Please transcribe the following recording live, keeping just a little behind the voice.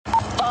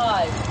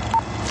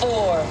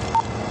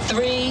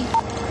3,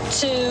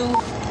 2,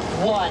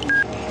 1.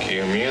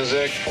 Cue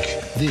music.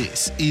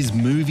 This is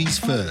Movies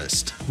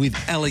First with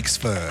Alex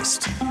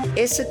First.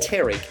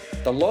 Esoteric,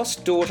 The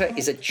Lost Daughter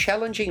is a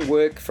challenging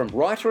work from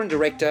writer and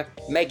director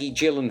Maggie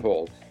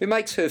Gyllenhaal, who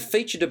makes her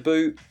feature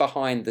debut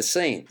behind the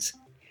scenes.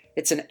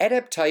 It's an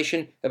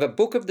adaptation of a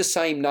book of the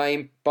same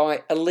name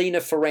by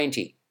Elena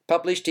Ferrante,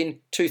 published in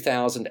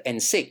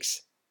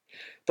 2006.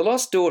 The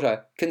Lost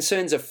Daughter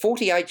concerns a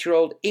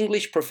 48-year-old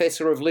English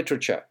professor of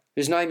literature,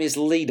 whose name is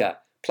Leda,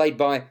 played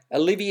by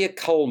Olivia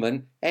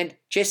Colman, and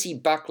Jessie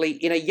Buckley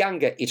in a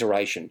younger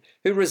iteration,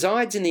 who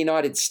resides in the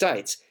United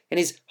States and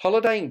is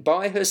holidaying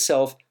by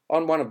herself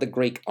on one of the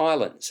Greek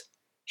islands.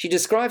 She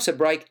describes her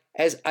break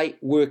as a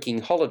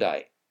working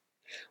holiday.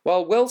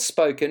 While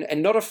well-spoken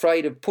and not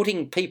afraid of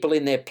putting people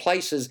in their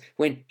places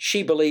when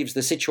she believes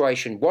the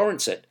situation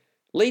warrants it,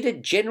 Leda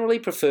generally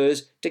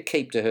prefers to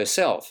keep to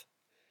herself.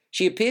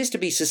 She appears to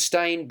be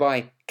sustained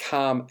by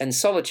calm and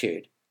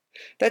solitude.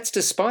 That's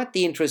despite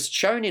the interest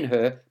shown in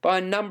her by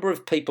a number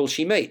of people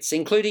she meets,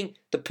 including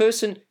the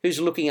person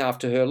who's looking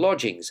after her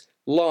lodgings,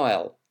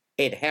 Lyle,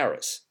 Ed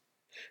Harris.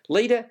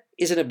 Leda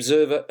is an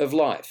observer of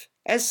life.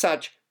 As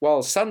such,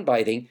 while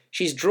sunbathing,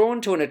 she's drawn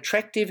to an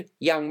attractive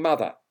young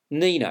mother,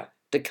 Nina,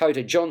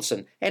 Dakota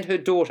Johnson, and her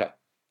daughter.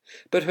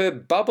 But her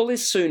bubble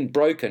is soon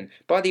broken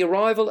by the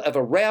arrival of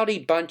a rowdy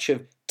bunch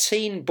of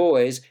teen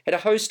boys and a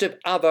host of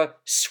other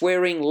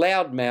swearing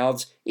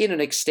loudmouths in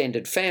an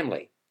extended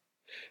family.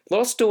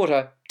 Lost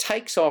Daughter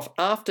takes off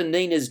after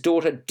Nina's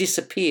daughter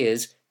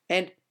disappears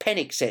and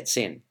panic sets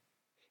in.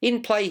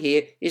 In play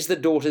here is the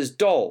daughter's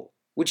doll,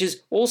 which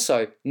is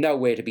also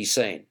nowhere to be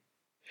seen.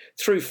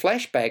 Through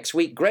flashbacks,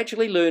 we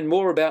gradually learn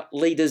more about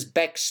Leda's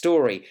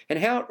backstory and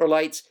how it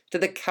relates to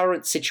the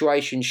current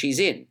situation she's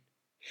in.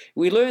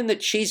 We learn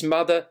that she's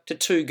mother to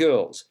two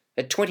girls,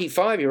 a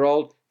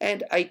 25-year-old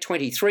and a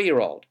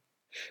 23-year-old.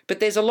 But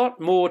there's a lot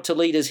more to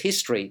Leda's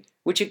history,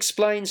 which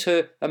explains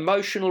her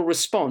emotional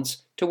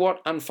response to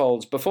what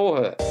unfolds before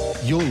her.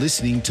 You're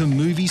listening to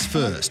Movies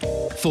First.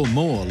 For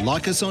more,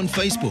 like us on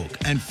Facebook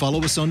and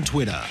follow us on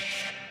Twitter.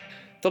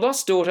 The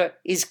Lost Daughter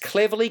is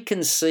cleverly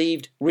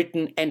conceived,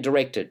 written and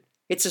directed.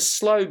 It's a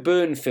slow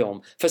burn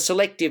film for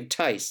selective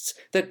tastes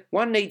that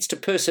one needs to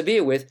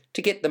persevere with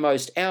to get the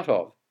most out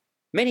of.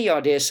 Many,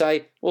 I dare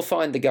say, will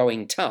find the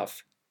going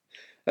tough.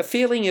 A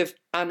feeling of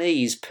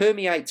unease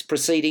permeates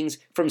proceedings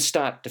from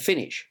start to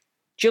finish.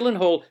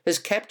 Gyllenhaal has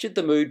captured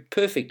the mood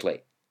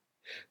perfectly.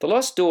 The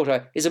Lost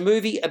Daughter is a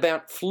movie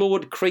about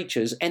flawed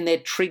creatures and their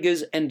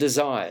triggers and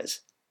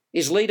desires.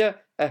 Is Leda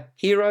a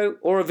hero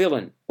or a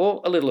villain,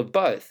 or a little of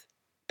both?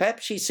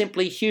 Perhaps she's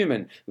simply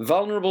human,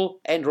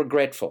 vulnerable and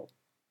regretful.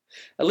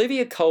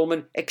 Olivia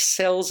Colman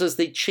excels as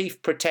the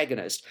chief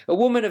protagonist, a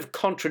woman of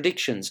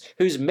contradictions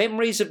whose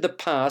memories of the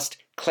past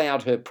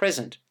cloud her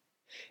present.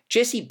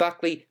 Jessie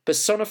Buckley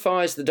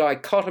personifies the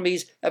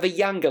dichotomies of a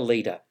younger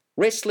Leda,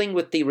 wrestling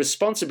with the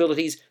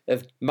responsibilities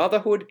of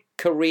motherhood,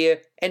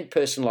 career and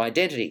personal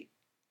identity.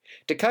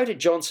 Dakota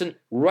Johnson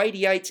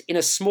radiates in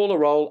a smaller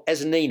role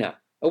as Nina,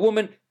 a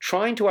woman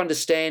trying to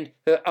understand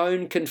her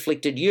own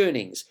conflicted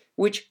yearnings,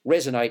 which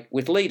resonate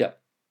with Leda.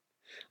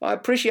 I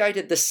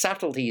appreciated the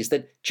subtleties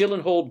that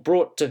Gyllenhaal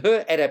brought to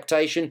her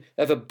adaptation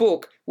of a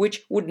book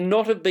which would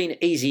not have been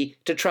easy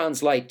to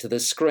translate to the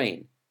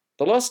screen.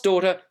 The Lost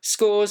Daughter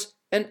scores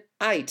an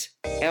 8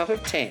 out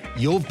of 10.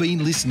 You've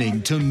been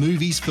listening to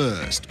Movies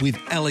First with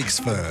Alex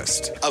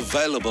First.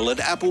 Available at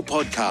Apple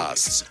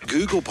Podcasts,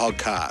 Google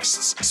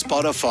Podcasts,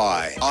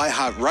 Spotify,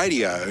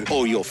 iHeartRadio,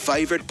 or your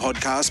favourite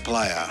podcast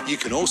player. You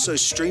can also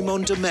stream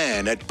on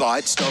demand at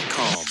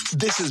Bytes.com.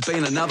 This has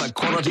been another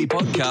quality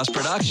podcast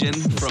production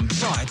from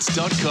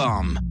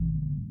Bytes.com.